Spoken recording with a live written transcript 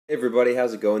Hey everybody,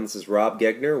 how's it going? This is Rob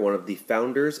Gegner, one of the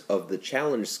founders of the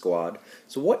Challenge Squad.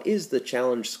 So what is the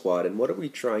Challenge Squad and what are we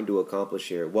trying to accomplish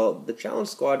here? Well, the Challenge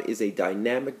Squad is a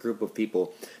dynamic group of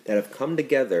people that have come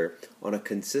together on a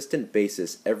consistent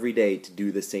basis every day to do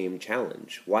the same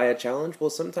challenge. Why a challenge? Well,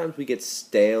 sometimes we get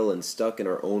stale and stuck in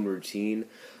our own routine,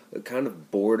 kind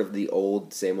of bored of the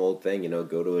same old thing,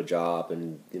 go to a job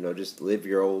and, just live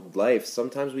your old life.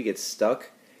 Sometimes we get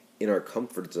stuck in our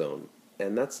comfort zone.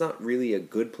 And that's not really a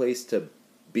good place to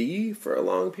be for a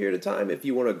long period of time if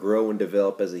you want to grow and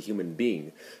develop as a human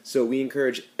being. So we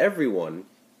encourage everyone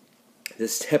to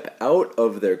step out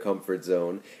of their comfort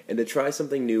zone and to try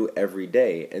something new every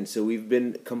day. And so we've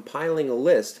been compiling a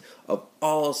list of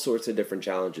all sorts of different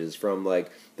challenges, from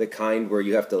like the kind where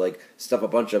you have to like stuff a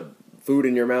bunch of food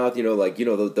in your mouth,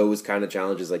 those kind of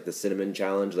challenges, like the cinnamon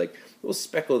challenge, like we'll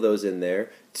speckle those in there,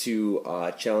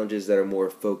 to challenges that are more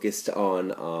focused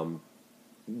on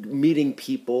meeting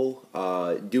people,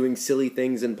 doing silly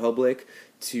things in public,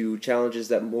 to challenges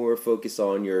that more focus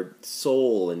on your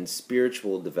soul and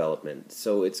spiritual development.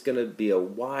 So it's going to be a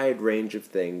wide range of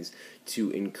things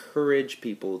to encourage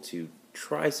people to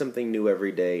try something new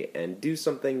every day and do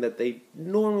something that they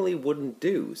normally wouldn't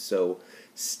do. So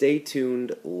stay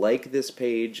tuned, like this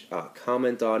page,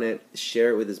 comment on it, share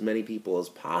it with as many people as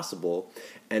possible.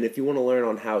 And if you want to learn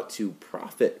on how to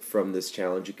profit from this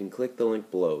challenge, you can click the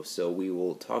link below. So we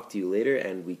will talk to you later,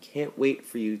 and we can't wait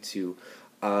for you to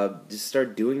just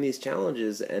start doing these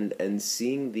challenges and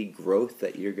seeing the growth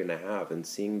that you're going to have, and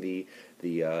seeing the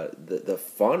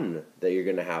fun that you're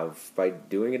going to have by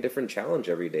doing a different challenge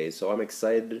every day. So I'm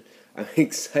excited. I'm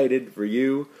excited for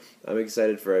you. I'm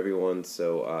excited for everyone.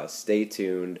 So stay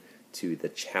tuned to the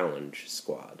Challenge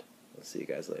Squad. I'll see you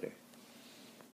guys later.